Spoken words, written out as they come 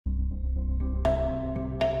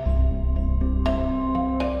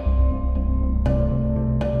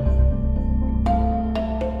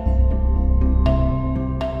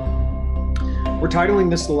We're titling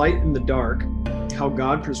this The Light in the Dark, How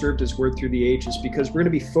God Preserved His Word Through the Ages, because we're going to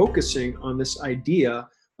be focusing on this idea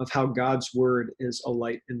of how God's Word is a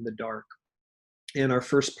light in the dark. And our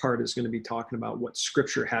first part is going to be talking about what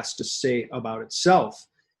Scripture has to say about itself,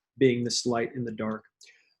 being this light in the dark.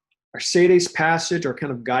 Our Seday's passage, our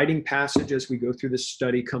kind of guiding passage as we go through this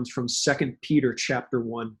study, comes from 2 Peter chapter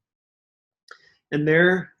 1. And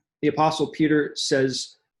there, the Apostle Peter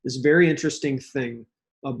says this very interesting thing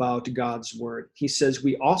about God's word. He says,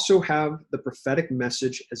 we also have the prophetic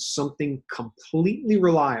message as something completely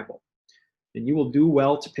reliable, and you will do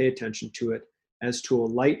well to pay attention to it as to a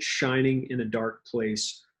light shining in a dark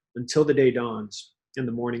place until the day dawns and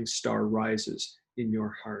the morning star rises in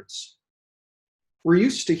your hearts. We're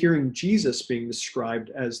used to hearing Jesus being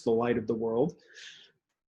described as the light of the world,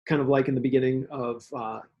 kind of like in the beginning of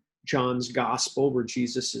John's gospel, where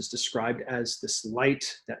Jesus is described as this light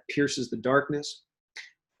that pierces the darkness.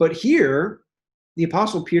 But here, the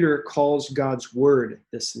Apostle Peter calls God's word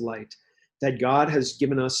this light, that God has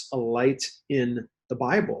given us a light in the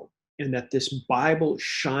Bible, and that this Bible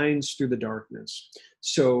shines through the darkness.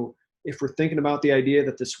 So if we're thinking about the idea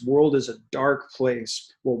that this world is a dark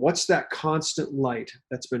place, well, what's that constant light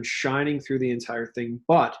that's been shining through the entire thing,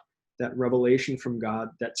 but that revelation from God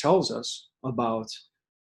that tells us about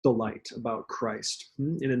the light, about Christ.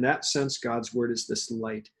 And in that sense, God's word is this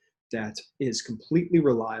light that is completely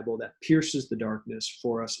reliable, that pierces the darkness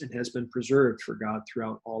for us and has been preserved for God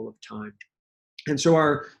throughout all of time. And so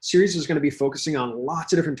our series is going to be focusing on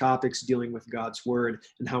lots of different topics dealing with God's word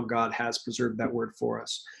and how God has preserved that word for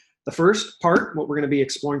us. The first part, what we're going to be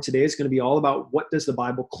exploring today, is going to be all about what does the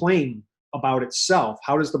Bible claim about itself?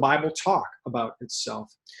 How does the Bible talk about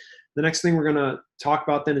itself? The next thing we're going to talk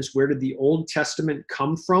about then is where did the Old Testament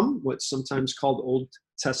come from, what's sometimes called Old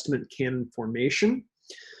Testament canon formation.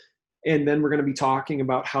 And then we're going to be talking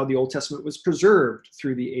about how the Old Testament was preserved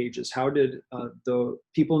through the ages. How did the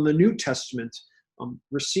people in the New Testament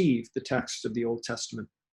receive the text of the Old Testament?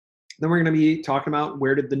 Then we're going to be talking about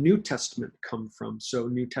where did the New Testament come from? So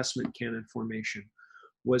New Testament canon formation.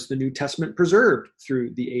 Was the New Testament preserved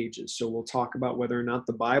through the ages? So we'll talk about whether or not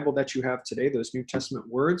the Bible that you have today, those New Testament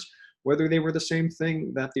words, whether they were the same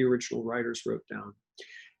thing that the original writers wrote down.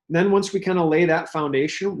 And then once we kind of lay that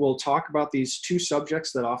foundation, we'll talk about these two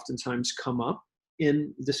subjects that oftentimes come up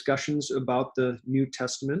in discussions about the New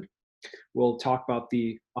Testament. We'll talk about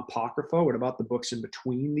the Apocrypha, what about the books in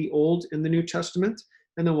between the Old and the New Testament?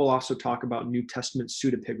 And then we'll also talk about New Testament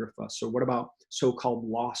pseudepigrapha. So what about so-called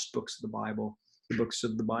lost books of the Bible, the books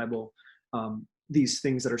of the Bible, these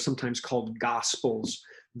things that are sometimes called gospels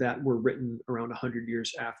that were written around 100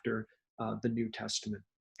 years after the New Testament.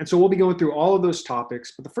 And so we'll be going through all of those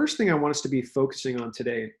topics. But the first thing I want us to be focusing on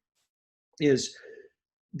today is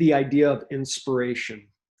the idea of inspiration.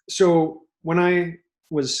 So when I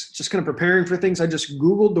was just kind of preparing for things, I just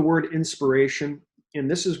Googled the word inspiration. And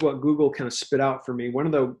this is what Google kind of spit out for me. One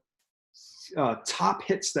of the top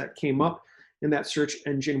hits that came up in that search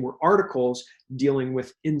engine were articles dealing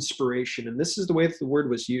with inspiration. And this is the way that the word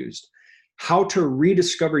was used. How to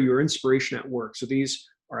rediscover your inspiration at work. So these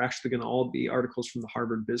are actually going to all be articles from the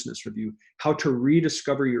Harvard Business Review. How to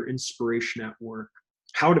rediscover your inspiration at work.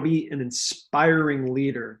 How to be an inspiring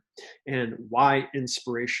leader and why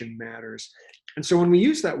inspiration matters. And so when we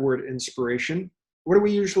use that word inspiration, what are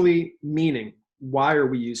we usually meaning? Why are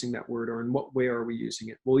we using that word, or in what way are we using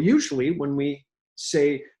it? Well, usually when we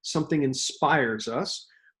say something inspires us,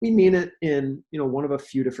 we mean it in one of a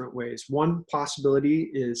few different ways. One possibility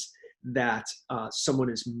is that someone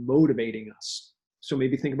is motivating us. So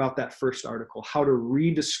maybe think about that first article, how to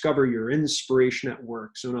rediscover your inspiration at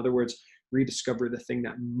work. So in other words, rediscover the thing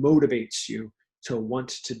that motivates you to want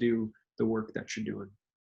to do the work that you're doing.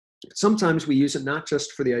 Sometimes we use it not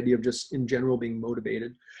just for the idea of just in general being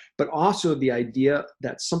motivated, but also the idea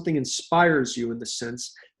that something inspires you in the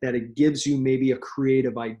sense that it gives you maybe a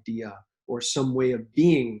creative idea or some way of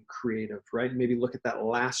being creative, right? Maybe look at that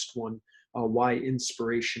last one, why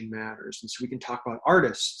inspiration matters. And so we can talk about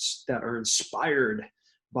artists that are inspired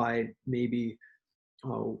by maybe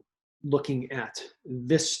looking at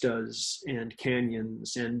vistas and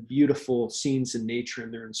canyons and beautiful scenes in nature,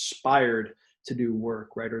 and they're inspired to do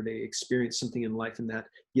work, right? Or they experience something in life and that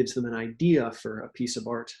gives them an idea for a piece of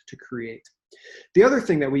art to create. The other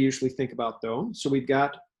thing that we usually think about though, so we've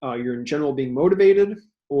got you're in general being motivated,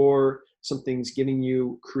 or something's giving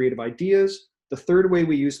you creative ideas. The third way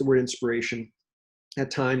we use the word inspiration at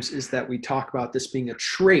times is that we talk about this being a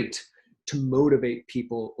trait to motivate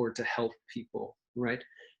people or to help people, right?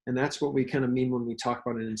 And that's what we kind of mean when we talk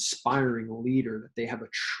about an inspiring leader, that they have a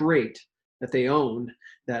trait that they own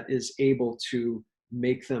that is able to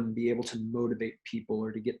make them be able to motivate people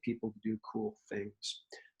or to get people to do cool things.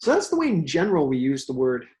 So that's the way in general we use the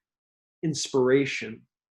word inspiration.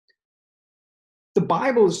 The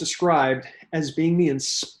Bible is described as being the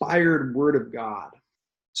inspired word of God.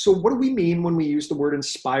 So what do we mean when we use the word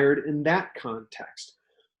inspired in that context?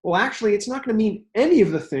 Well, actually, it's not going to mean any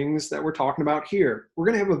of the things that we're talking about here. We're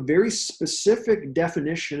going to have a very specific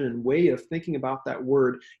definition and way of thinking about that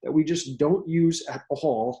word that we just don't use at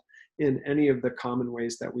all in any of the common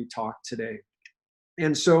ways that we talk today.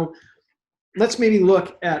 And so let's maybe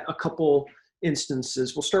look at a couple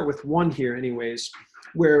instances. We'll start with one here anyways,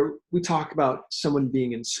 where we talk about someone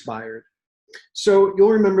being inspired. So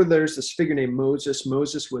you'll remember there's this figure named Moses.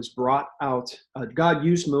 Moses was brought out. God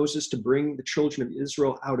used Moses to bring the children of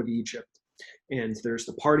Israel out of Egypt. And there's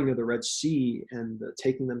the parting of the Red Sea and the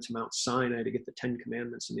taking them to Mount Sinai to get the 10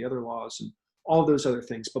 Commandments and the other laws and all those other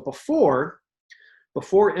things. But before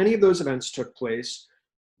any of those events took place,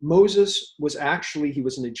 Moses was actually, he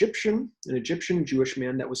was an Egyptian Jewish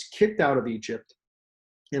man that was kicked out of Egypt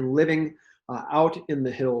and living out in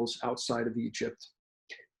the hills outside of Egypt.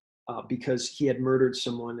 Because he had murdered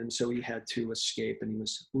someone, and so he had to escape, and he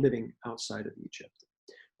was living outside of Egypt.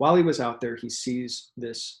 While he was out there, he sees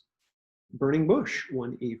this burning bush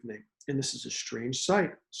one evening, and this is a strange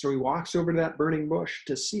sight. So he walks over to that burning bush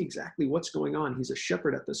to see exactly what's going on. He's a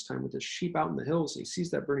shepherd at this time with his sheep out in the hills, and he sees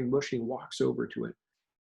that burning bush, and he walks over to it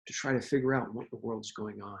to try to figure out what the world's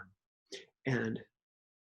going on. And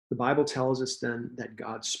the Bible tells us then that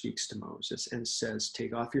God speaks to Moses and says,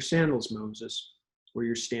 "Take off your sandals, Moses. Where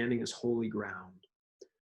you're standing is holy ground."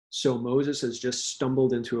 So Moses has just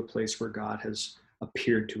stumbled into a place where God has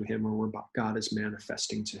appeared to him, or where God is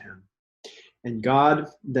manifesting to him. And God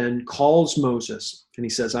then calls Moses and he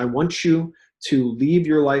says, "I want you to leave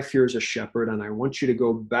your life here as a shepherd, and I want you to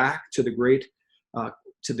go back to the great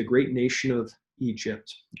nation of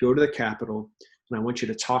Egypt. Go to the capital, and I want you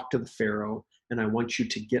to talk to the Pharaoh, and I want you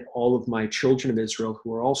to get all of my children of Israel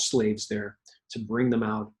who are all slaves there to bring them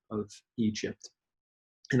out of Egypt.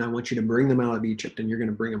 And I want you to bring them out of Egypt, and you're going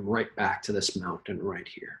to bring them right back to this mountain right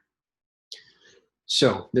here."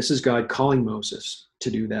 So this is God calling Moses to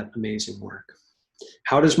do that amazing work.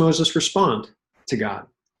 How does Moses respond to God?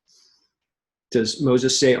 Does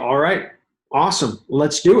Moses say, "All right, awesome,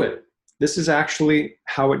 let's do it"? This is actually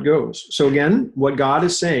how it goes. So again, what God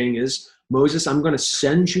is saying is, "Moses, I'm going to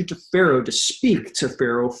send you to Pharaoh to speak to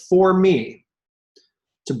Pharaoh for me,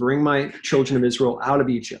 to bring my children of Israel out of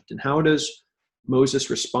Egypt." And how does Moses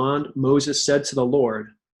respond? Moses said to the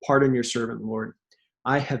Lord, "Pardon your servant, Lord.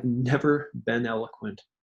 I have never been eloquent,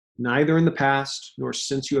 neither in the past nor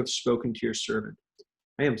since you have spoken to your servant.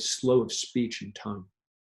 I am slow of speech and tongue."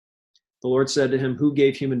 The Lord said to him, "Who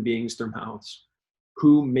gave human beings their mouths?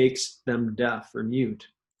 Who makes them deaf or mute?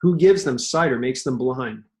 Who gives them sight or makes them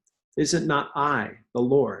blind? Is it not I, the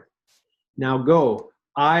Lord? Now go,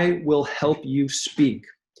 I will help you speak,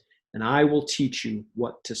 and I will teach you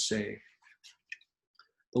what to say."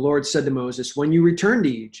 The Lord said to Moses, "When you return to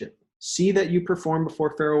Egypt, see that you perform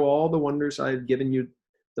before Pharaoh all the wonders I have given you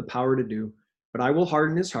the power to do, but I will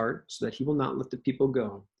harden his heart so that he will not let the people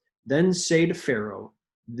go. Then say to Pharaoh,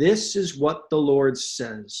 'This is what the Lord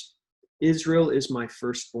says. Israel is my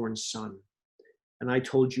firstborn son. And I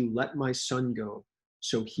told you, let my son go,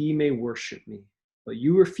 so he may worship me. But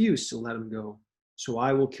you refuse to let him go, so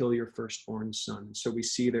I will kill your firstborn son.'" So we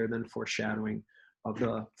see there then foreshadowing of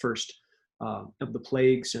the first of the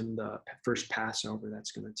plagues and the first Passover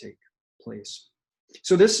that's going to take place.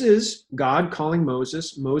 So this is God calling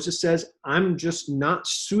Moses. Moses says, "I'm just not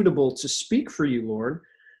suitable to speak for you, Lord.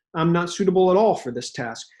 I'm not suitable at all for this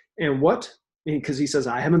task." And what? Because he says,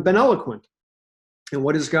 "I haven't been eloquent." And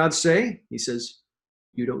what does God say? He says,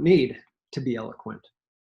 "You don't need to be eloquent,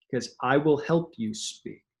 because I will help you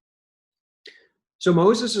speak." So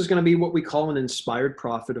Moses is going to be what we call an inspired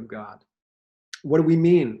prophet of God. What do we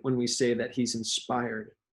mean when we say that he's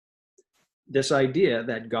inspired? This idea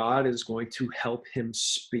that God is going to help him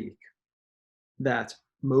speak, that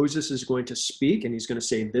Moses is going to speak and he's going to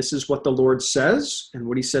say, "This is what the Lord says," and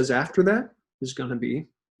what he says after that is going to be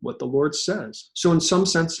what the Lord says. So in some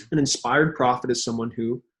sense, an inspired prophet is someone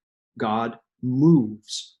who God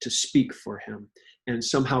moves to speak for him, and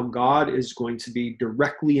somehow God is going to be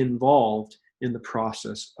directly involved in the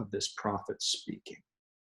process of this prophet speaking.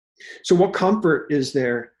 So what comfort is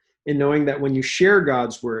there in knowing that when you share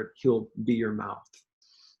God's word, he'll be your mouth,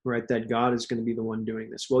 right? That God is going to be the one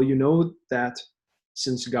doing this. Well, you know that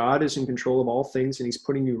since God is in control of all things and he's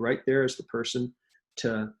putting you right there as the person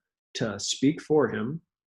to speak for him,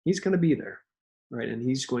 he's going to be there, right? And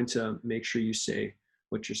he's going to make sure you say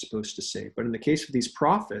what you're supposed to say. But in the case of these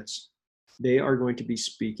prophets, They are going to be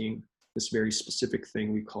speaking this very specific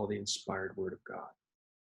thing we call the inspired word of God.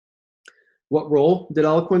 What role did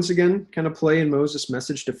eloquence again kind of play in Moses'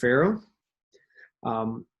 message to Pharaoh?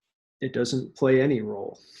 It doesn't play any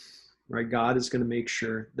role, right? God is going to make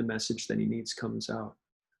sure the message that he needs comes out.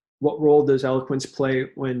 What role does eloquence play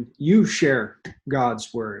when you share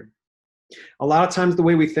God's word? A lot of times the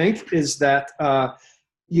way we think is that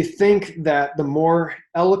you think that the more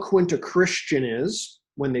eloquent a Christian is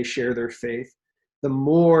when they share their faith, the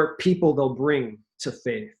more people they'll bring to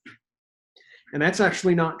faith. And that's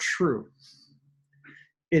actually not true.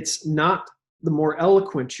 It's not the more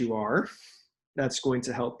eloquent you are that's going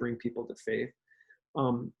to help bring people to faith.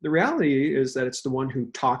 The reality is that it's the one who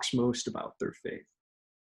talks most about their faith.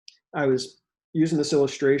 I was using this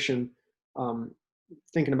illustration,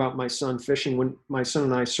 thinking about my son fishing. When my son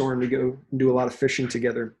and I, Soren, we go and do a lot of fishing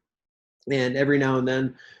together. And every now and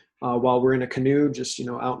then, while we're in a canoe, just,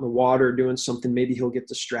 out in the water doing something, maybe he'll get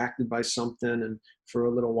distracted by something. And for a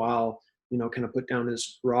little while, kind of put down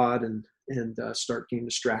his rod and start getting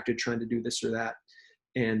distracted, trying to do this or that.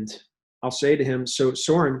 And I'll say to him, so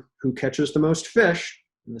Soren, who catches the most fish?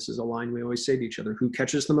 And this is a line we always say to each other, who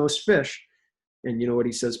catches the most fish? And you know what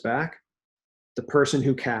he says back? The person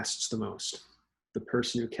who casts the most. The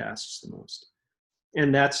person who casts the most.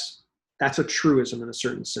 And that's a truism in a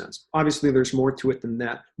certain sense. Obviously, there's more to it than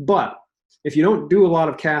that. But if you don't do a lot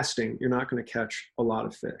of casting, you're not going to catch a lot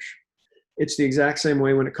of fish. It's the exact same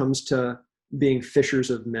way when it comes to being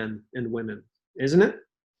fishers of men and women, isn't it?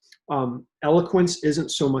 Eloquence isn't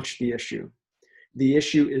so much the issue. The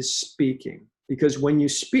issue is speaking. Because when you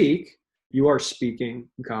speak, you are speaking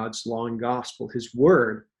God's law and gospel, his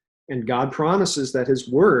word. And God promises that his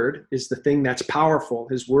word is the thing that's powerful.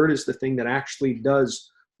 His word is the thing that actually does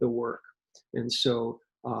the work. And so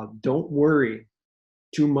don't worry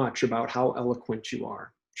too much about how eloquent you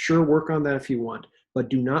are. Sure, work on that if you want, but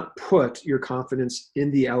do not put your confidence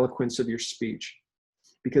in the eloquence of your speech,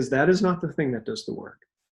 because that is not the thing that does the work.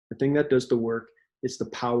 The thing that does the work is the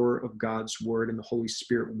power of God's word and the Holy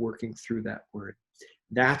Spirit working through that word.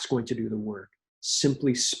 That's going to do the work.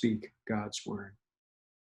 Simply speak God's word.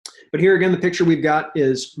 But here again, the picture we've got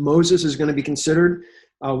is Moses is going to be considered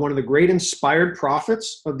one of the great inspired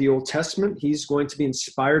prophets of the Old Testament. He's going to be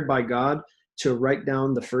inspired by God to write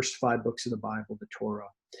down the first 5 books of the Bible, the Torah.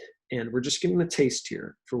 And we're just getting a taste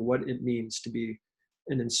here for what it means to be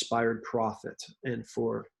an inspired prophet and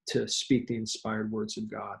to speak the inspired words of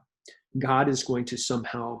God. God is going to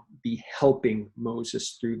somehow be helping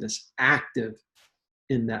Moses through this, active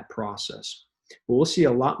in that process. But we'll see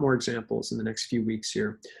a lot more examples in the next few weeks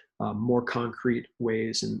here, more concrete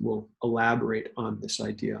ways, and we'll elaborate on this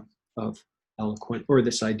idea of eloquent, or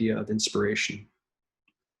this idea of inspiration.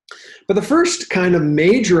 But the first kind of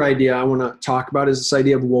major idea I want to talk about is this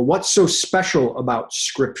idea of, well, what's so special about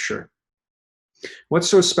Scripture? What's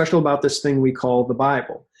so special about this thing we call the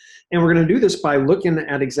Bible? And we're going to do this by looking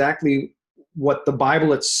at exactly what the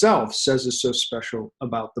Bible itself says is so special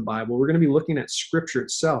about the Bible. We're going to be looking at Scripture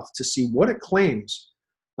itself to see what it claims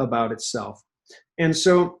about itself. And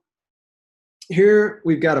so here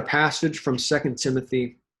we've got a passage from 2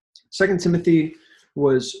 Timothy. 2 Timothy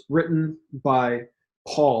was written by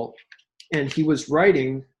Paul, and he was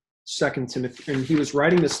writing 2 Timothy, and he was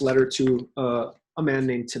writing this letter to a man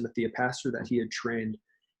named Timothy, a pastor that he had trained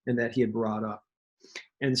and that he had brought up.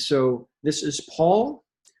 And so this is Paul,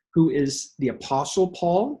 who is the Apostle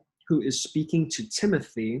Paul, who is speaking to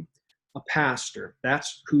Timothy, a pastor.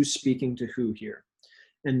 That's who's speaking to who here.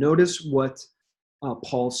 And notice what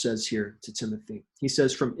Paul says here to Timothy. He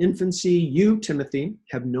says, "From infancy, you, Timothy,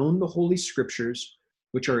 have known the Holy Scriptures,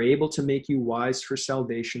 which are able to make you wise for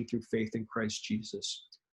salvation through faith in Christ Jesus.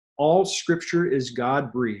 All Scripture is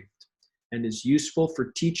God-breathed and is useful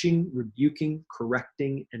for teaching, rebuking,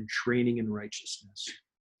 correcting, and training in righteousness."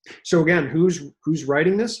 So again, who's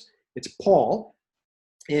writing this? It's Paul,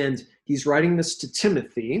 and he's writing this to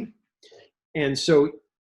Timothy. And so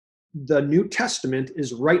the New Testament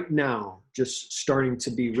is right now just starting to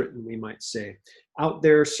be written, we might say. Out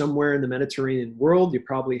there somewhere in the Mediterranean world, you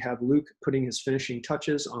probably have Luke putting his finishing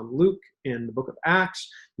touches on Luke in the book of Acts.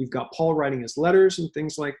 You've got Paul writing his letters and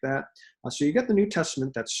things like that. So you got the New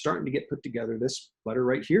Testament that's starting to get put together. This letter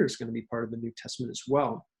right here is going to be part of the New Testament as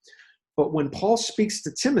well. But when Paul speaks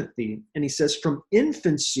to Timothy, and he says, "From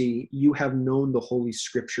infancy you have known the Holy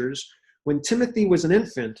Scriptures," when Timothy was an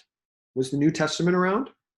infant, was the New Testament around?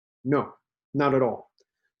 No, not at all.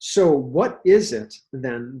 So what is it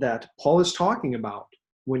then that Paul is talking about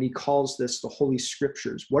when he calls this the Holy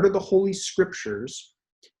Scriptures? What are the Holy Scriptures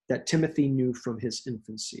that Timothy knew from his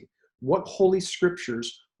infancy? What Holy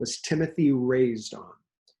Scriptures was Timothy raised on?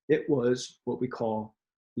 It was what we call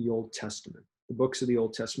the Old Testament, the books of the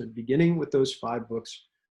Old Testament, beginning with those 5 books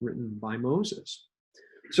written by Moses.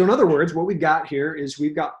 So in other words, what we've got here is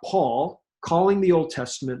we've got Paul calling the Old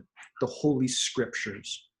Testament the Holy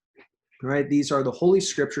Scriptures. Right? These are the Holy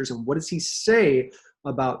Scriptures. And what does he say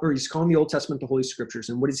about, or he's calling the Old Testament the Holy Scriptures.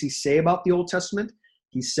 And what does he say about the Old Testament?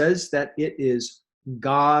 He says that it is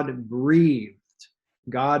God-breathed.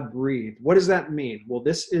 God-breathed. What does that mean? Well,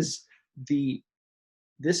 this is the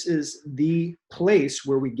place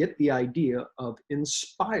where we get the idea of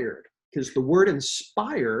inspired, because the word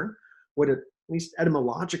inspire, what it at least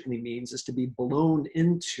etymologically means, is to be blown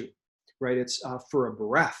into, right? It's for a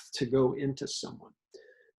breath to go into someone.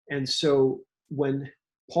 And so when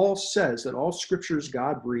Paul says that all Scripture is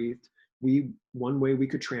God-breathed, one way we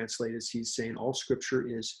could translate is he's saying all Scripture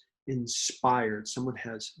is inspired. Someone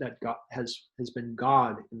has been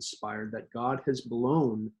God inspired, that God has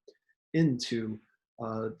blown into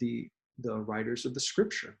the writers of the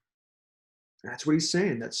Scripture. That's what he's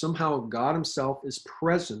saying, that somehow God himself is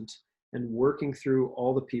present and working through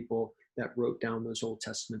all the people that wrote down those Old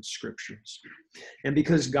Testament Scriptures. And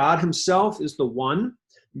because God himself is the one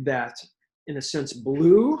that, in a sense,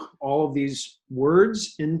 blew all of these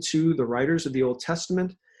words into the writers of the Old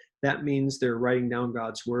Testament, that means they're writing down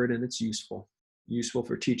God's word, and it's useful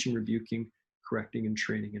for teaching, rebuking, correcting, and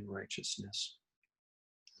training in righteousness.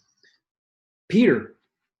 Peter,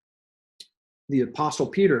 the Apostle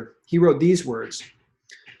Peter, he wrote these words.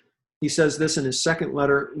 He says this in his second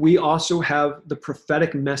letter: we also have the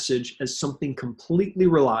prophetic message as something completely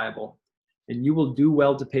reliable, and you will do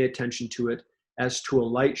well to pay attention to it as to a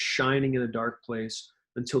light shining in a dark place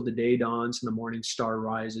until the day dawns and the morning star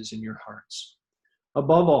rises in your hearts.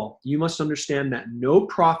 Above all, you must understand that no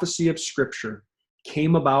prophecy of Scripture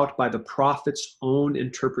came about by the prophet's own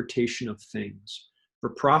interpretation of things. For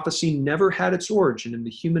prophecy never had its origin in the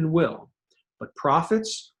human will, but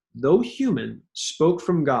prophets, though human, spoke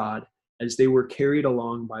from God as they were carried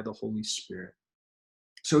along by the Holy Spirit.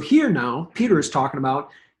 So here now, Peter is talking about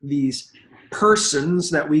these persons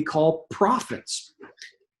that we call prophets.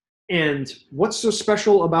 And what's so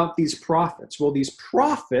special about these prophets? Well, these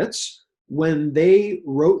prophets, when they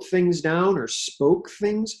wrote things down or spoke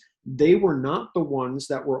things, they were not the ones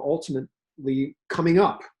that were ultimately coming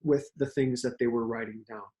up with the things that they were writing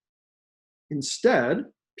down. Instead,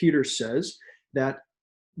 Peter says that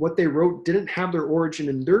what they wrote didn't have their origin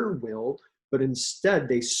in their will, but instead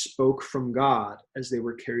they spoke from God as they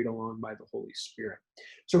were carried along by the Holy Spirit.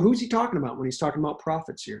 So who's he talking about when he's talking about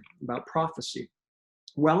prophets here, about prophecy?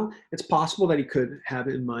 Well, it's possible that he could have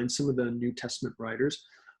in mind some of the New Testament writers.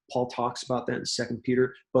 Paul talks about that in 2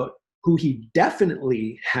 Peter, but who he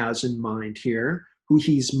definitely has in mind here, who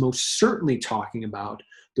he's most certainly talking about,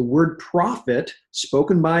 the word prophet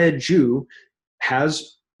spoken by a Jew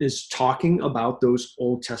is talking about those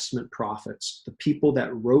Old Testament prophets, the people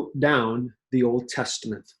that wrote down the Old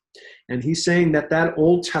Testament. And he's saying that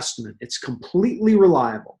Old Testament, it's completely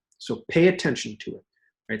reliable. So pay attention to it.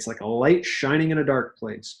 Right? It's like a light shining in a dark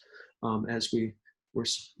place, as we're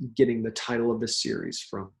getting the title of this series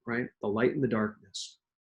from, right? The light and the darkness.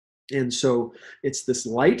 And so it's this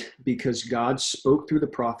light because God spoke through the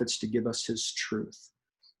prophets to give us his truth,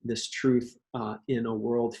 this truth in a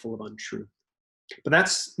world full of untruth. But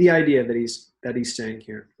that's the idea that he's saying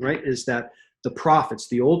here, right? Is that the prophets,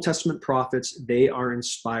 the Old Testament prophets, they are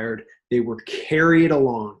inspired. They were carried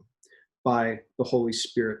along by the Holy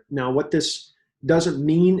Spirit. Now, what this doesn't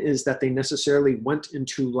mean is that they necessarily went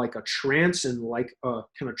into like a trance and like a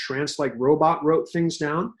kind of trance-like robot wrote things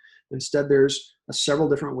down. Instead, there's several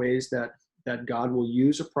different ways that God will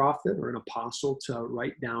use a prophet or an apostle to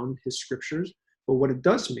write down his scriptures. But what it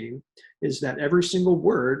does mean is that every single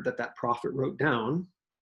word that prophet wrote down,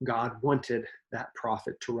 God wanted that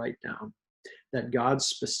prophet to write down. That God's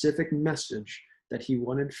specific message that he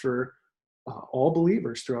wanted for all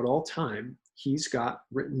believers throughout all time, he's got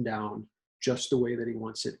written down just the way that he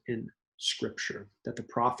wants it in Scripture. That the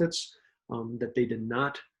prophets, that they did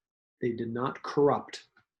not corrupt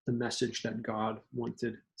the message that God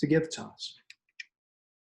wanted to give to us.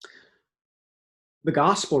 The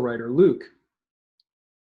gospel writer, Luke,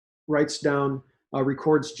 writes down,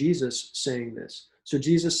 records Jesus saying this. So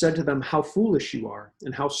Jesus said to them, how foolish you are,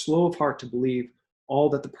 and how slow of heart to believe all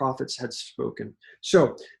that the prophets had spoken.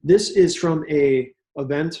 So this is from an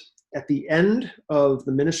event at the end of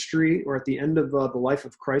the ministry, or at the end of the life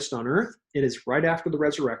of Christ on earth. It is right after the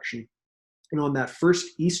resurrection. And on that first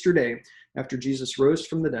Easter day, after Jesus rose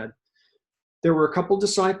from the dead, there were a couple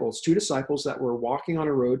disciples, 2 disciples that were walking on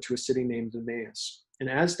a road to a city named Emmaus. And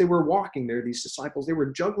as they were walking there, these disciples, they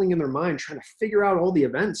were juggling in their mind, trying to figure out all the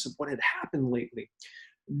events of what had happened lately.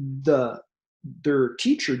 their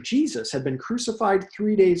teacher, Jesus, had been crucified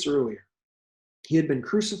 3 days earlier. He had been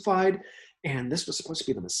crucified, and this was supposed to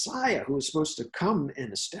be the Messiah who was supposed to come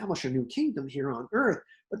and establish a new kingdom here on earth,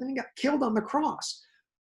 but then he got killed on the cross.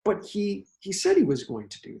 But he said he was going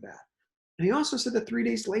to do that. And he also said that 3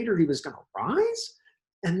 days later he was going to rise.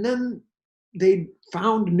 And then they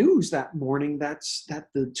found news that morning that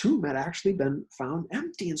the tomb had actually been found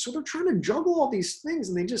empty. And so they're trying to juggle all these things,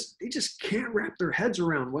 and they just can't wrap their heads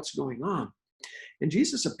around what's going on. And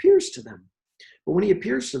Jesus appears to them. But when he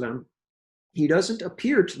appears to them, he doesn't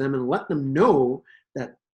appear to them and let them know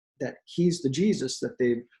that he's the Jesus that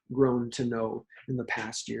they've grown to know in the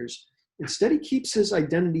past years. Instead, he keeps his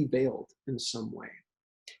identity veiled in some way.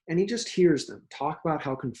 And he just hears them talk about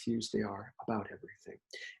how confused they are about everything.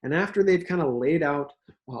 And after they've kind of laid out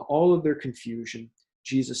all of their confusion,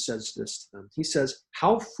 Jesus says this to them. He says,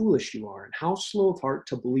 "How foolish you are, and how slow of heart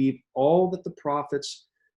to believe all that the prophets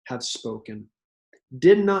have spoken.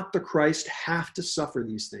 Did not the Christ have to suffer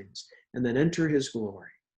these things and then enter his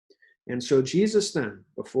glory?" And so Jesus then,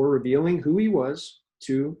 before revealing who he was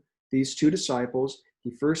to these two disciples, he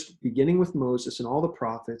first, beginning with Moses and all the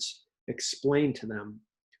prophets, explained to them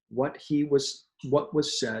what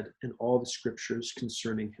was said in all the scriptures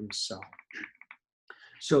concerning himself.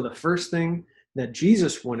 So the first thing that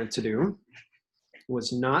Jesus wanted to do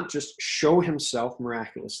was not just show himself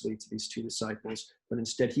miraculously to these two disciples, but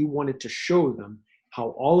instead he wanted to show them how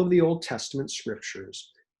all of the Old Testament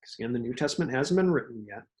scriptures, because again, the New Testament hasn't been written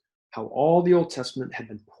yet, how all the Old Testament had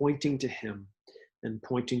been pointing to him and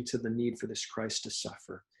pointing to the need for this Christ to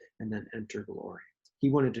suffer and then enter glory. He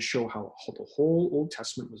wanted to show how the whole Old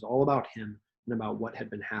Testament was all about him and about what had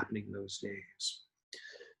been happening those days.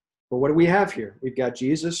 But what do we have here? We've got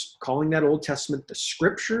Jesus calling that Old Testament the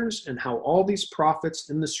scriptures, and how all these prophets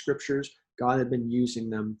in the scriptures, God had been using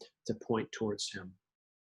them to point towards him.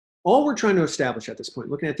 All we're trying to establish at this point,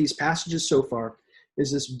 looking at these passages so far,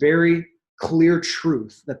 is this very clear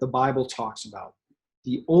truth that the Bible talks about.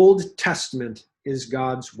 The Old Testament is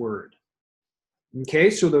God's word. Okay,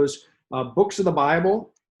 so those books of the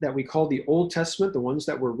Bible that we call the Old Testament, the ones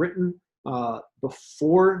that were written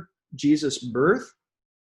before Jesus' birth,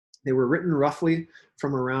 they were written roughly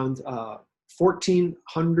from around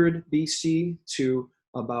 1400 BC to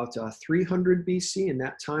about 300 BC. In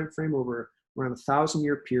that time frame, over around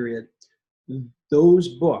 1,000-year period, those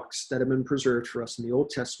books that have been preserved for us in the Old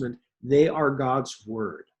Testament, they are God's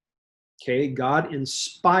word. Okay, God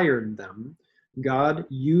inspired them. God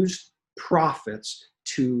used prophets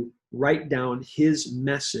to write down his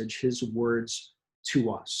message, his words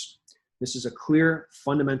to us. This is a clear,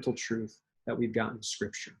 fundamental truth that we've got in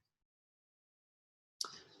Scripture.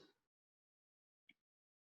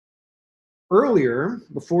 Earlier,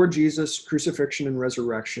 before Jesus' crucifixion and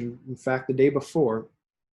resurrection, in fact, the day before,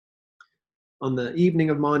 on the evening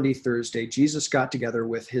of Maundy Thursday, Jesus got together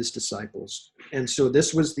with his disciples. And so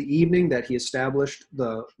this was the evening that he established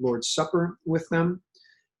the Lord's Supper with them.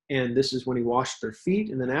 And this is when he washed their feet.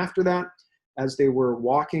 And then after that, as they were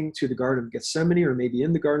walking to the Garden of Gethsemane, or maybe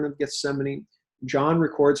in the Garden of Gethsemane, John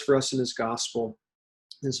records for us in his gospel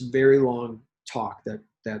this very long talk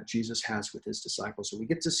that Jesus has with his disciples. So we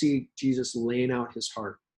get to see Jesus laying out his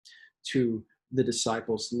heart to the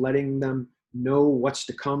disciples, letting them know what's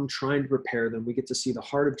to come, trying to prepare them. We get to see the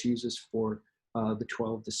heart of Jesus for the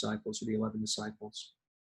 12 disciples, or the 11 disciples.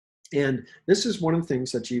 And this is one of the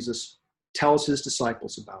things that Jesus tells his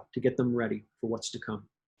disciples about to get them ready for what's to come.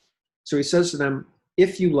 So he says to them,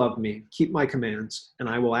 "If you love me, keep my commands, and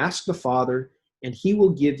I will ask the Father, and he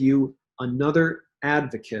will give you another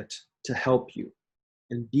advocate to help you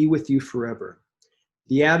and be with you forever.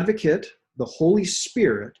 The advocate, the Holy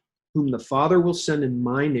Spirit, whom the Father will send in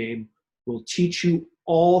my name, will teach you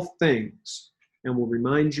all things and will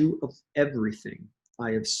remind you of everything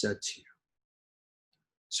I have said to you."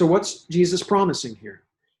 So what's Jesus promising here?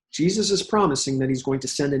 Jesus is promising that he's going to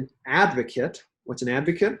send an advocate. What's an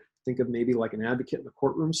advocate? Think of maybe like an advocate in a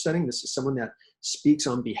courtroom setting. This is someone that speaks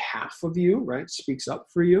on behalf of you, right? Speaks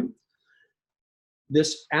up for you.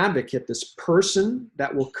 This advocate, this person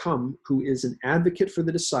that will come, who is an advocate for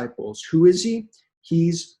the disciples, who is he?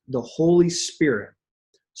 He's the Holy Spirit.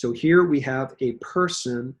 So here we have a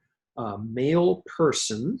person, a male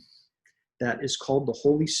person, that is called the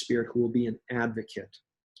Holy Spirit, who will be an advocate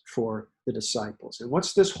for the disciples. And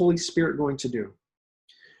what's this Holy Spirit going to do?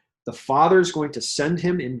 The Father is going to send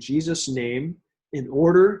him in Jesus' name in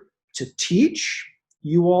order to teach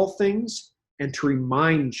you all things and to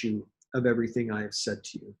remind you of everything I have said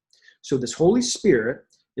to you. So this Holy Spirit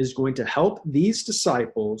is going to help these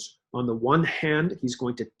disciples. On the one hand, he's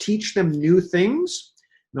going to teach them new things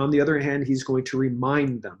And on the other hand, he's going to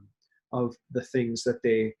remind them of the things that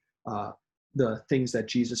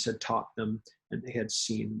Jesus had taught them and they had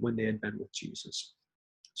seen when they had been with Jesus.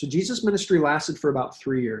 So Jesus' ministry lasted for about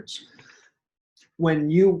 3 years. When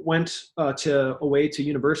you went away to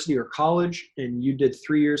university or college and you did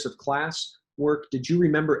 3 years of class work, did you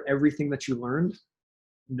remember everything that you learned?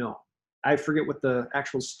 No. I forget what the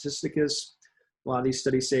actual statistic is. A lot of these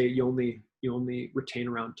studies say you only retain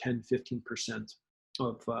around 10-15%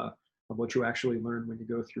 of what you actually learn when you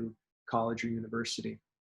go through college or university.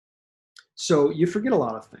 So you forget a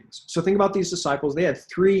lot of things. So think about these disciples. They had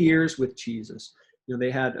 3 years with Jesus.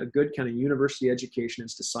 They had a good kind of university education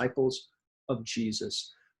as disciples of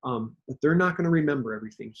Jesus. But they're not going to remember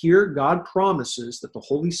everything. Here, God promises that the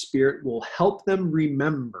Holy Spirit will help them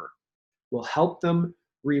remember,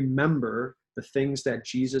 the things that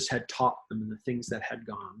Jesus had taught them and the things that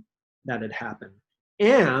had happened.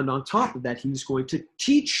 And on top of that, he's going to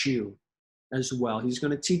teach you as well. He's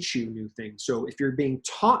going to teach you new things. So if you're being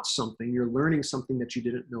taught something, you're learning something that you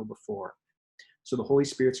didn't know before. So the Holy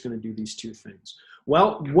Spirit's going to do these two things.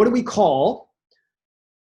 Well, what do we call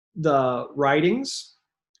the writings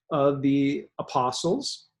of the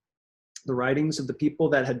apostles, the writings of the people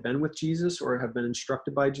that had been with Jesus or have been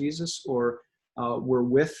instructed by Jesus or were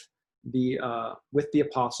with the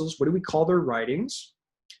apostles? What do we call their writings?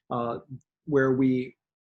 Where we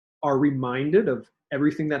are reminded of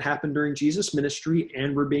everything that happened during Jesus' ministry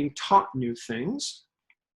and we're being taught new things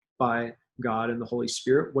by God and the Holy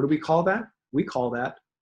Spirit. What do we call that? We call that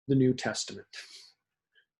the New Testament.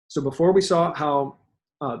 So before we saw how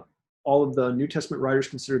all of the New Testament writers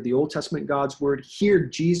considered the Old Testament God's word, here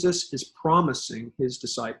Jesus is promising his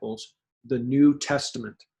disciples the New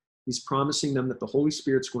Testament. He's promising them that the Holy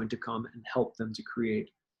Spirit's going to come and help them to create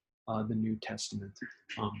the New Testament.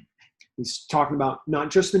 He's talking about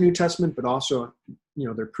not just the New Testament, but also,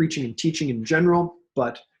 their preaching and teaching in general,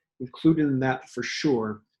 but included in that for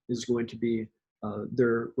sure is going to be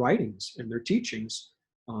their writings and their teachings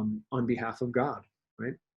on behalf of God,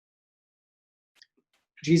 right?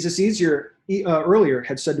 Jesus earlier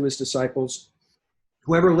had said to his disciples,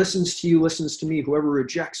 whoever listens to you listens to me. Whoever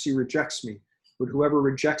rejects you rejects me. But whoever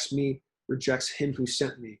rejects me rejects him who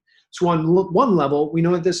sent me. So on one level, we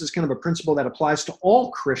know that this is kind of a principle that applies to all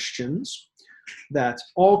Christians, that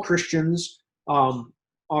all Christians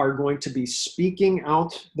are going to be speaking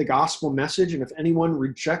out the gospel message. And if anyone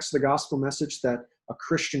rejects the gospel message that a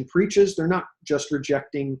Christian preaches, they're not just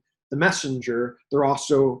rejecting the messenger, they're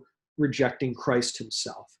also rejecting Christ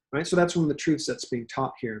himself, right? So that's one of the truths that's being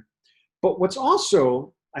taught here. But what's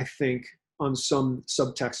also, I think, on some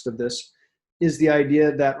subtext of this is the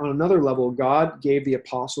idea that on another level, God gave the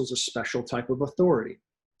apostles a special type of authority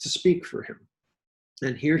to speak for him.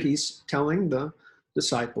 And here he's telling the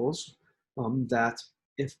disciples that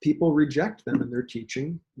if people reject them in their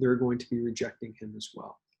teaching, they're going to be rejecting him as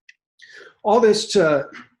well. All this to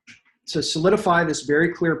solidify this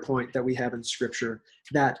very clear point that we have in Scripture,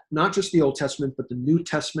 that not just the Old Testament, but the New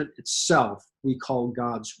Testament itself, we call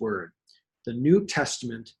God's Word. The New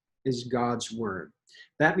Testament is God's Word.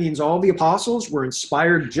 That means all the apostles were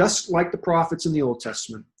inspired just like the prophets in the Old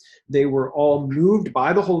Testament. They were all moved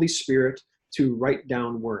by the Holy Spirit to write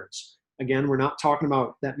down words. Again, we're not talking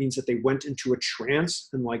about that means that they went into a trance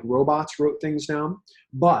and like robots wrote things down,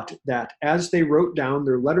 but that as they wrote down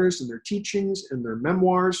their letters and their teachings and their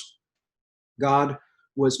memoirs, God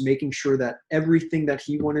was making sure that everything that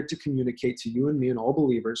he wanted to communicate to you and me and all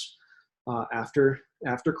believers after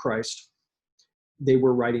Christ, they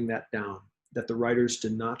were writing that down, that the writers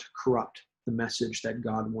did not corrupt the message that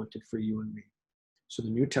God wanted for you and me. So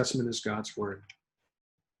the New Testament is God's Word.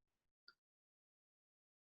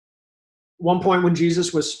 One point when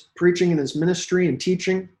Jesus was preaching in his ministry and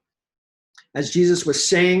teaching, as Jesus was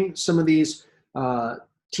saying some of these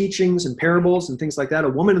teachings and parables and things like that, a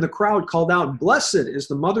woman in the crowd called out, "Blessed is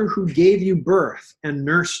the mother who gave you birth and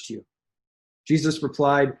nursed you." Jesus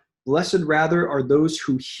replied, "Blessed rather are those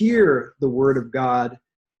who hear the word of God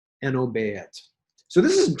and obey it." So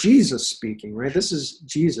this is Jesus speaking, right? This is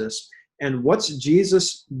Jesus. And what's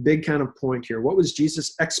Jesus' big kind of point here? What was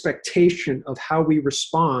Jesus' expectation of how we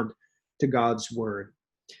respond to God's word?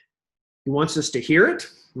 He wants us to hear it,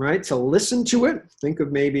 right? To listen to it. Think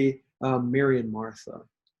of maybe Mary and Martha,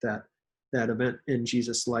 that event in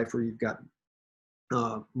Jesus' life where you've got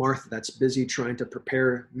Martha that's busy trying to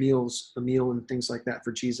prepare a meal and things like that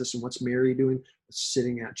for Jesus. And what's Mary doing?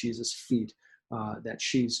 Sitting at Jesus' feet, that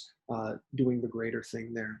she's doing the greater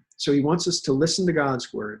thing there. So he wants us to listen to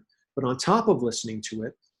God's word, but on top of listening to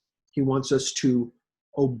it, he wants us to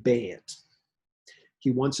obey it. He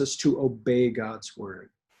wants us to obey God's word.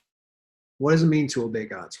 What does it mean to obey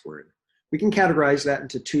God's word? We can categorize that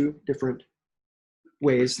into two different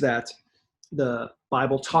ways that the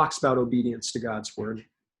Bible talks about obedience to God's word.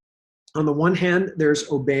 On the one hand,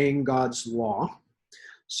 there's obeying God's law.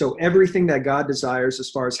 So everything that God desires as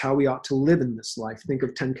far as how we ought to live in this life. Think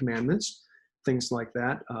of 10 Commandments, things like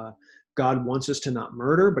that. God wants us to not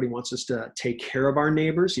murder, but he wants us to take care of our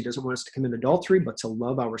neighbors. He doesn't want us to commit adultery, but to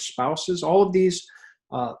love our spouses. All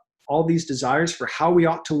these desires for how we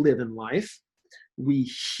ought to live in life. We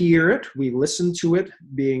hear it, we listen to it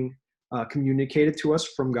being communicated to us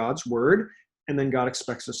from God's word, and then God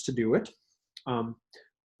expects us to do it.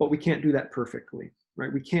 But we can't do that perfectly,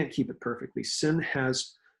 right? We can't keep it perfectly. Sin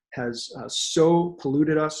has so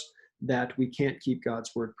polluted us that we can't keep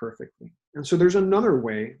God's word perfectly. And so there's another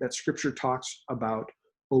way that Scripture talks about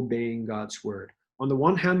obeying God's word. On the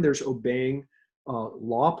one hand, there's obeying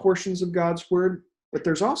law portions of God's word, but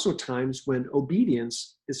there's also times when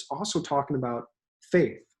obedience is also talking about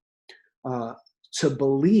faith, to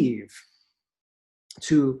believe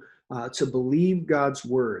God's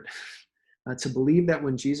word, to believe that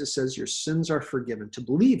when Jesus says your sins are forgiven, to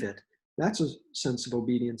believe it, that's a sense of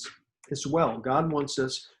obedience as well. God wants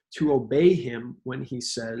us to obey him when he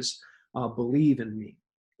says, believe in me,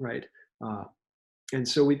 right? And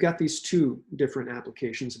so we've got these two different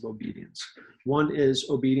applications of obedience. One is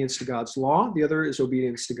obedience to God's law. The other is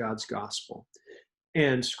obedience to God's gospel.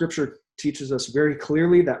 And Scripture teaches us very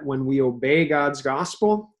clearly that when we obey God's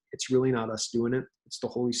gospel, it's really not us doing it. It's the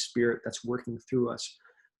Holy Spirit that's working through us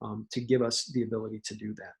to give us the ability to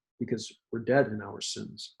do that, because we're dead in our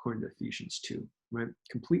sins, according to Ephesians 2, right?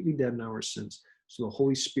 Completely dead in our sins. So the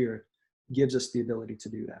Holy Spirit gives us the ability to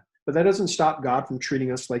do that. But that doesn't stop God from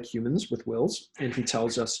treating us like humans with wills, and he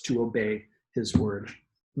tells us to obey his word.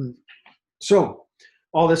 So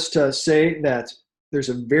all this to say that there's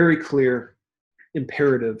a very clear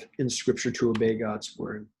imperative in Scripture to obey God's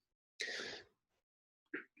word.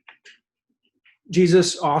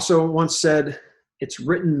 Jesus also once said, it's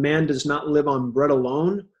written, man does not live on bread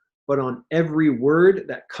alone, but on every word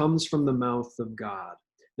that comes from the mouth of God.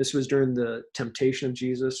 This was during the temptation of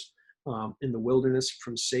Jesus in the wilderness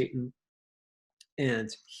from Satan. And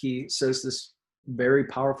he says this very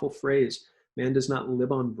powerful phrase, man does not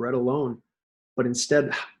live on bread alone, but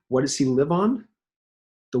instead, what does he live on?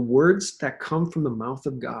 The words that come from the mouth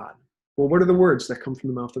of God. Well, what are the words that come from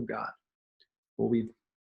the mouth of God? Well, we've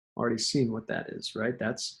already seen what that is, right?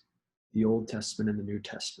 That's the Old Testament and the New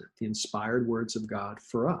Testament, the inspired words of God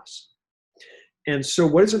for us. And so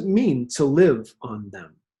what does it mean to live on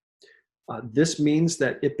them? This means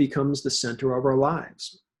that it becomes the center of our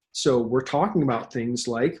lives. So we're talking about things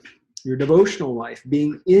like your devotional life,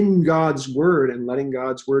 being in God's word and letting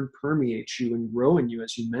God's word permeate you and grow in you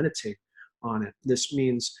as you meditate on it. This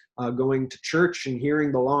means going to church and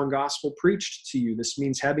hearing the law and gospel preached to you. This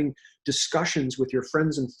means having discussions with your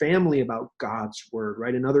friends and family about God's word,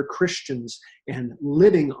 right? And other Christians, and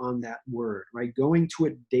living on that word, right? Going to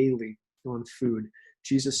it daily on food.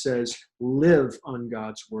 Jesus says, live on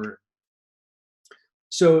God's word.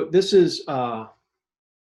 So this is a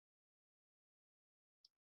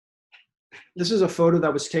photo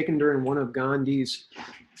that was taken during one of Gandhi's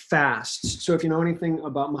fasts. So if you know anything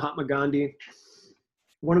about Mahatma Gandhi,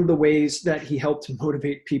 one of the ways that he helped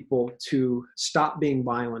motivate people to stop being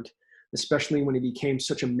violent, especially when he became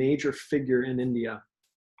such a major figure in India,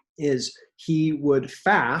 is he would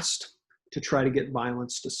fast to try to get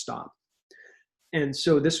violence to stop. And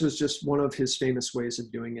so this was just one of his famous ways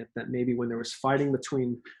of doing it, that maybe when there was fighting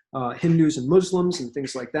between Hindus and Muslims and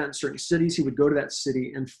things like that in certain cities, he would go to that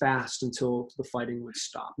city and fast until the fighting would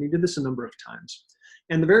stop. And he did this a number of times.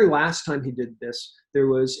 And the very last time he did this, there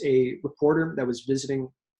was a reporter that was visiting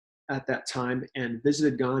at that time and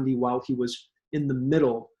visited Gandhi while he was in the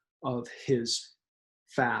middle of his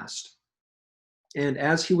fast. And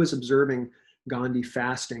as he was observing Gandhi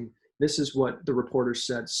fasting, this is what the reporter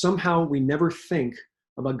said. Somehow we never think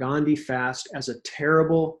of a Gandhi fast as a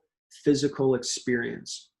terrible physical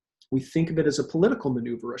experience. We think of it as a political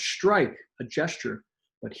maneuver, a strike, a gesture.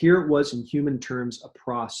 But here it was in human terms, a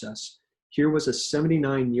process. Here was a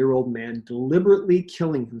 79-year-old man deliberately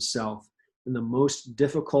killing himself in the most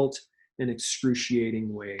difficult and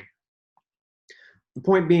excruciating way. The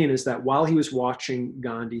point being is that while he was watching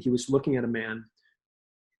Gandhi, he was looking at a man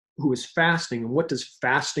who was fasting. And what does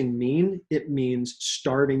fasting mean? It means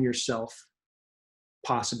starving yourself,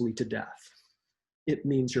 possibly to death. It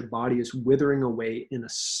means your body is withering away in a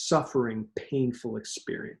suffering, painful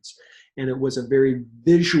experience. And it was a very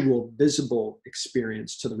visible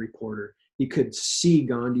experience to the reporter. He could see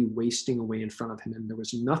Gandhi wasting away in front of him, and there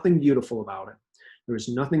was nothing beautiful about it. There was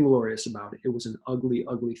nothing glorious about it. It was an ugly,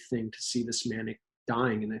 ugly thing to see this man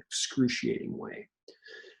dying in an excruciating way.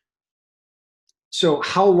 So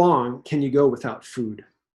how long can you go without food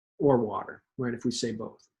or water, right? If we say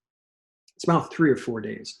both, it's about 3 or 4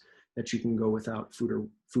 days that you can go without food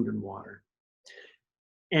and water.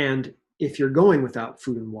 And if you're going without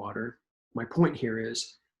food and water, my point here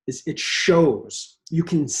is it shows, you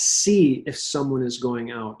can see if someone is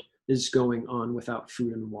going on without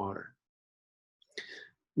food and water.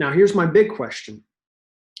 Now, here's my big question.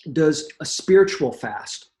 Does a spiritual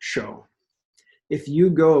fast show? If you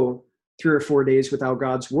go 3 or 4 days without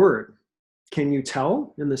God's word, can you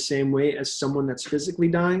tell in the same way as someone that's physically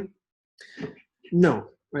dying? No,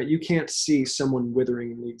 right? You can't see someone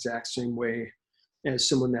withering in the exact same way as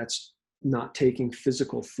someone that's not taking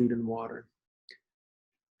physical food and water.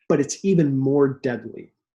 But it's even more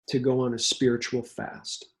deadly to go on a spiritual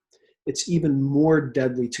fast. It's even more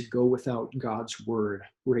deadly to go without God's word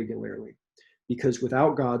regularly, because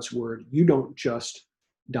without God's word, you don't just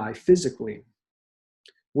die physically.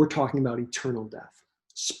 We're talking about eternal death,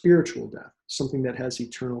 spiritual death, something that has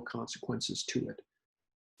eternal consequences to it.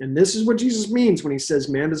 And this is what Jesus means when he says,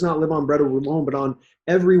 man does not live on bread alone, but on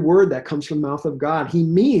every word that comes from the mouth of God. He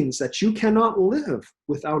means that you cannot live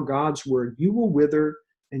without God's word. You will wither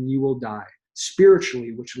and you will die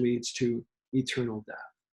spiritually, which leads to eternal death.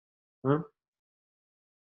 Huh?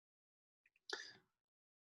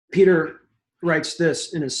 Peter writes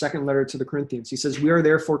this in his second letter to the Corinthians. He says, we are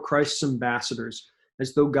therefore Christ's ambassadors,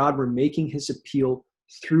 as though God were making his appeal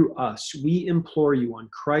through us. We implore you on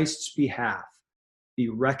Christ's behalf, be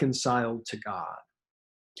reconciled to God.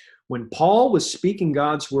 When Paul was speaking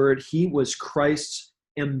God's word, he was Christ's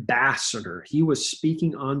ambassador. He was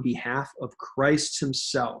speaking on behalf of Christ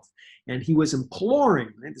himself. And he was imploring,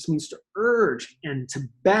 right? This means to urge and to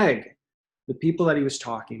beg the people that he was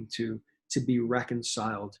talking to be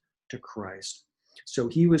reconciled to Christ. So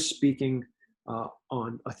he was speaking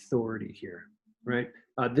on authority here, right?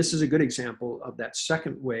 This is a good example of that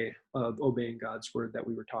second way of obeying God's word that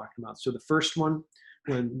we were talking about. So the first one,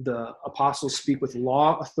 when the apostles speak with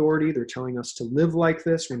law authority, they're telling us to live like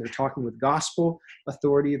this. When they're talking with gospel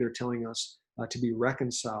authority, they're telling us to be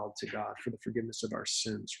reconciled to God for the forgiveness of our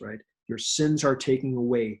sins, right? Your sins are taken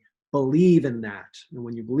away. Believe in that. And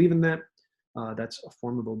when you believe in that, that's a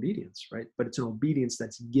form of obedience, right? But it's an obedience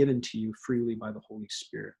that's given to you freely by the Holy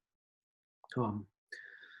Spirit.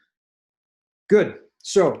 Good.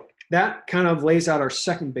 So that kind of lays out our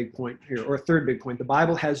second big point here, or third big point. The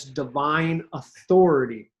Bible has divine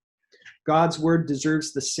authority. God's word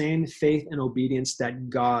deserves the same faith and obedience that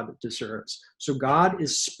God deserves. So God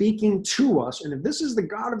is speaking to us, and if this is the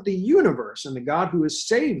God of the universe and the God who has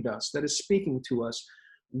saved us that is speaking to us,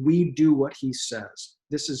 we do what he says.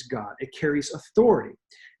 This is God. It carries authority.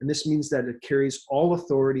 And this means that it carries all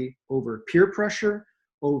authority over peer pressure,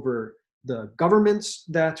 over the governments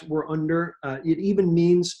that we're under. It even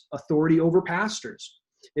means authority over pastors.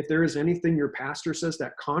 If there is anything your pastor says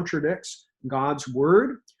that contradicts God's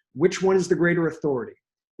word, which one is the greater authority?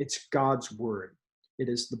 It's God's word. It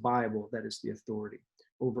is the Bible that is the authority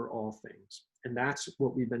over all things. And that's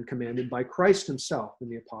what we've been commanded by Christ himself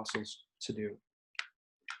and the apostles to do.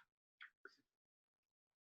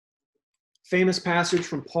 Famous passage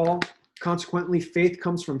from Paul. Consequently, faith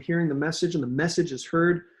comes from hearing the message, and the message is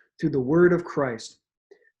heard through the word of Christ.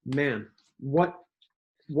 Man, what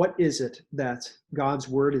is it that God's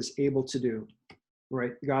word is able to do?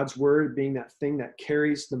 Right? God's word being that thing that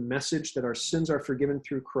carries the message that our sins are forgiven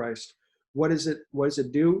through Christ. What does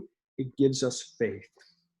it do? It gives us faith.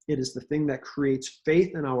 It is the thing that creates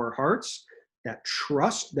faith in our hearts, that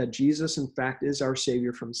trust that Jesus, in fact, is our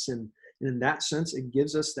Savior from sin. And in that sense, it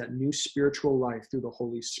gives us that new spiritual life through the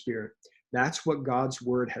Holy Spirit. That's what God's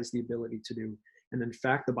word has the ability to do. And in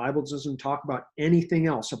fact, the Bible doesn't talk about anything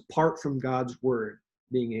else apart from God's word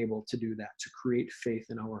being able to do that, to create faith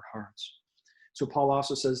in our hearts. So Paul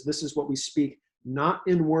also says, this is what we speak, not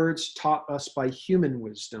in words taught us by human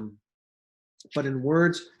wisdom, but in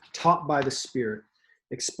words taught by the Spirit,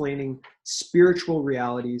 explaining spiritual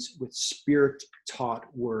realities with Spirit-taught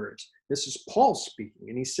words. This is Paul speaking,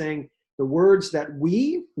 and he's saying the words that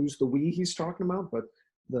we, who's the we he's talking about, but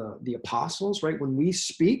the apostles, right? When we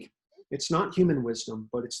speak, it's not human wisdom,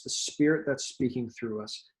 but it's the Spirit that's speaking through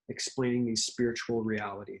us, explaining these spiritual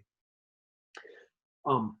reality.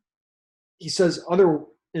 He says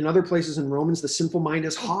in other places in Romans, the sinful mind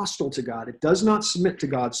is hostile to God. It does not submit to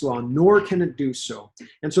God's law, nor can it do so.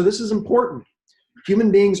 And so this is important.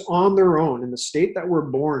 Human beings on their own, in the state that we're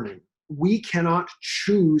born in, we cannot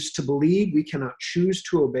choose to believe. We cannot choose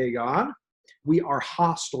to obey God. We are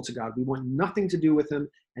hostile to God. We want nothing to do with him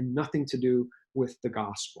and nothing to do with the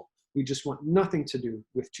gospel. We just want nothing to do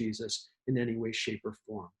with Jesus in any way, shape, or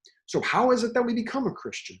form. So how is it that we become a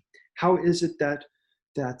Christian? How is it that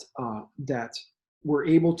we're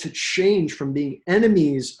able to change from being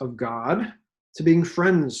enemies of God to being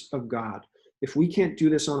friends of God? If we can't do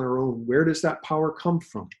this on our own, where does that power come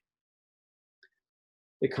from?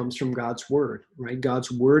 It comes from God's word, right?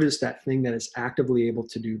 God's word is that thing that is actively able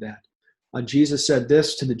to do that. Jesus said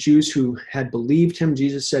this to the Jews who had believed him.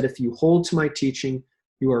 Jesus said, if you hold to my teaching,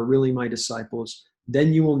 you are really my disciples.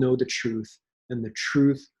 Then you will know the truth, and the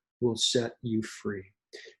truth will set you free.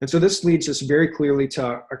 And so this leads us very clearly to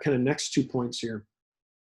our kind of next 2 points here.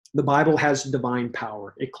 The Bible has divine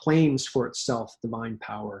power. It claims for itself divine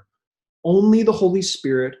power. Only the Holy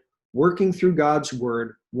Spirit, working through God's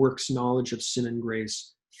word, works knowledge of sin and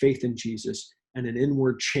grace, faith in Jesus, and an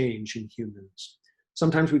inward change in humans.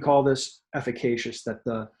 Sometimes we call this efficacious, that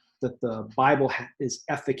the Bible is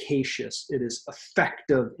efficacious. It is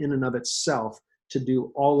effective in and of itself to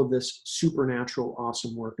do all of this supernatural,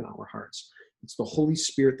 awesome work in our hearts. It's the Holy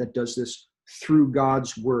Spirit that does this through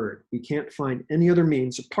God's word. We can't find any other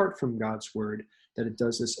means apart from God's word that it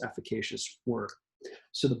does this efficacious work.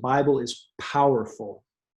 So the Bible is powerful.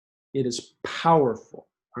 It is powerful,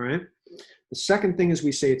 all right? The second thing is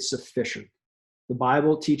we say it's sufficient. The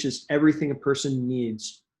Bible teaches everything a person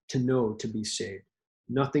needs to know to be saved.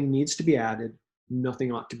 Nothing needs to be added.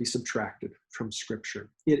 Nothing ought to be subtracted from Scripture.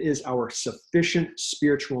 It is our sufficient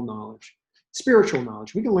spiritual knowledge. Spiritual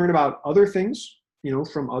knowledge. We can learn about other things,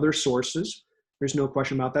 from other sources. There's no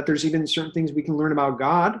question about that. There's even certain things we can learn about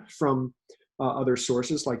God from other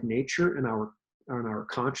sources like nature and our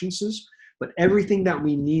consciences. But everything that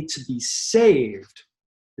we need to be saved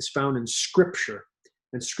is found in Scripture,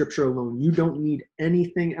 and Scripture alone. You don't need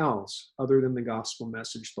anything else other than the gospel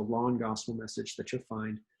message, the law and gospel message that you'll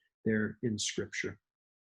find there in Scripture.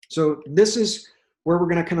 So this is where we're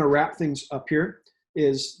going to kind of wrap things up here,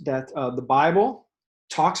 is that the Bible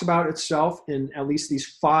talks about itself in at least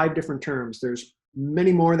these 5 different terms. There's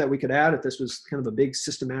many more that we could add if this was kind of a big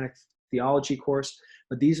systematic theology course,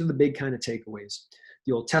 but these are the big kind of takeaways.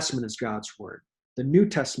 The Old Testament is God's word. The New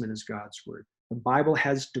Testament is God's word. The Bible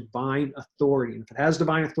has divine authority. And if it has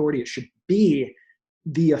divine authority, it should be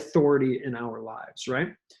the authority in our lives, right?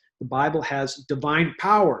 The Bible has divine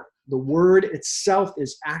power. The word itself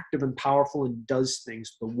is active and powerful and does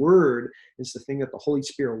things. The word is the thing that the Holy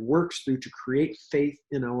Spirit works through to create faith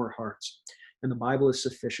in our hearts. And the Bible is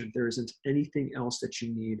sufficient. There isn't anything else that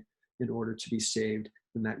you need in order to be saved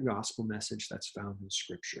than that gospel message that's found in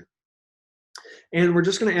Scripture. And we're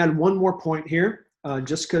just going to add one more point here,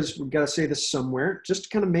 just because we've got to say this somewhere, just to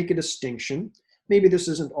kind of make a distinction. Maybe this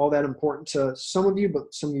isn't all that important to some of you,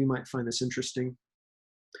 but some of you might find this interesting.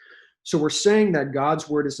 So we're saying that God's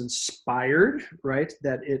word is inspired, right?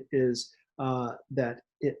 That it is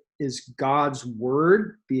God's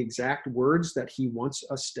word, the exact words that he wants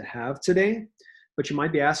us to have today. But you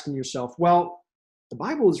might be asking yourself, well, the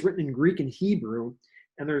Bible is written in Greek and Hebrew,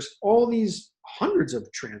 and there's all these hundreds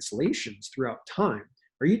of translations throughout time.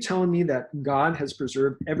 Are you telling me that God has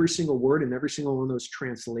preserved every single word in every single one of those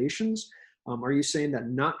translations? Are you saying that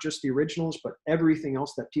not just the originals, but everything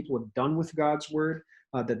else that people have done with God's word,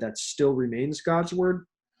 that still remains God's word?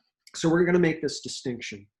 So we're going to make this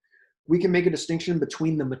distinction. We can make a distinction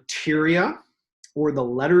between the materia, or the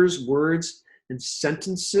letters, words, and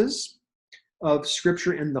sentences of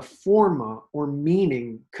Scripture, and the forma, or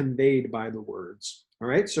meaning conveyed by the words. All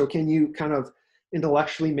right, so can you kind of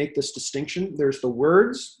intellectually make this distinction? There's the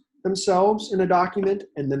words themselves in a document,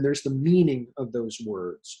 and then there's the meaning of those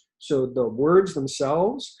words. So the words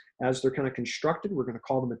themselves, as they're kind of constructed, we're going to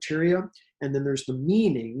call the materia, and then there's the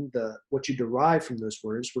meaning, what you derive from those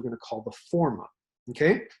words, we're going to call the forma.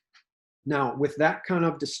 Okay? Now, with that kind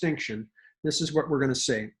of distinction, this is what we're going to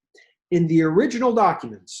say. In the original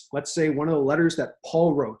documents, let's say one of the letters that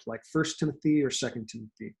Paul wrote, like 1 Timothy or 2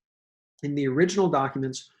 Timothy, in the original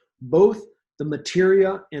documents, both the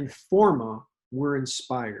materia and forma were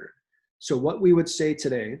inspired. So what we would say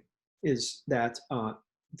today is that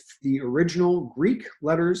the original Greek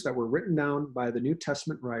letters that were written down by the New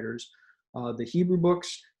Testament writers, the Hebrew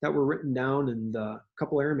books that were written down, and a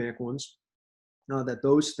couple Aramaic ones, that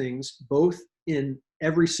those things, both in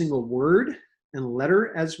every single word and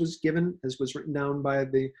letter as was written down by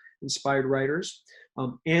the inspired writers,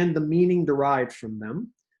 and the meaning derived from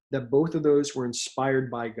them, that both of those were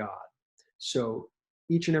inspired by God. So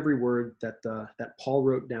each and every word that Paul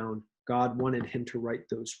wrote down, God wanted him to write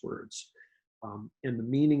those words. And the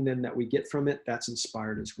meaning then that we get from it, that's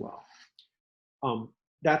inspired as well.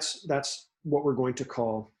 That's what we're going to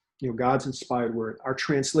call, God's inspired word. Our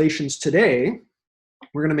translations today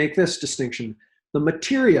we're going to make this distinction. The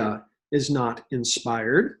materia is not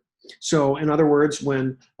inspired. So in other words,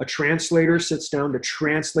 when a translator sits down to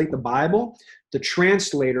translate the Bible, the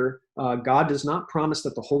translator, God does not promise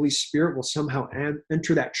that the Holy Spirit will somehow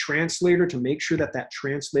enter that translator to make sure that that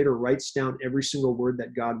translator writes down every single word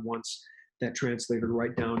that God wants that translator to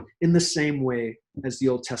write down in the same way as the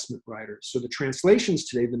Old Testament writers. So the translations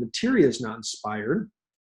today, the materia is not inspired,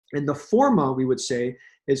 and the forma, we would say,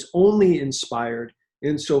 is only inspired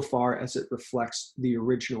insofar as it reflects the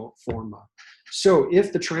original forma. So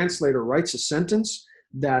if the translator writes a sentence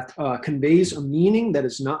that conveys a meaning that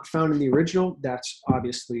is not found in the original, that's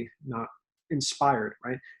obviously not inspired,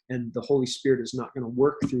 right? And the Holy Spirit is not going to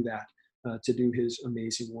work through that to do his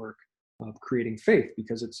amazing work of creating faith,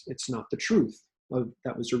 because it's not the truth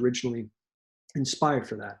that was originally inspired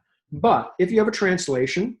for that. But if you have a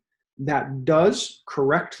translation that does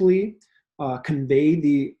correctly convey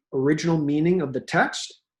the original meaning of the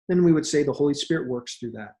text, then we would say the Holy Spirit works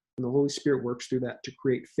through that. And the Holy Spirit works through that to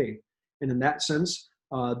create faith. And in that sense,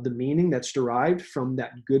 the meaning that's derived from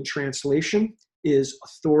that good translation is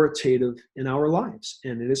authoritative in our lives,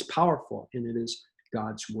 and it is powerful, and it is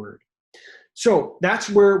God's word. So that's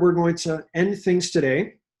where we're going to end things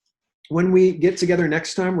today. When we get together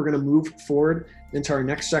next time, we're going to move forward into our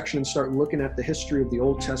next section and start looking at the history of the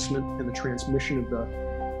Old Testament and the transmission of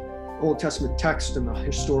the Old Testament text and the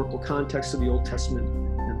historical context of the Old Testament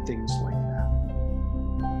and things like that.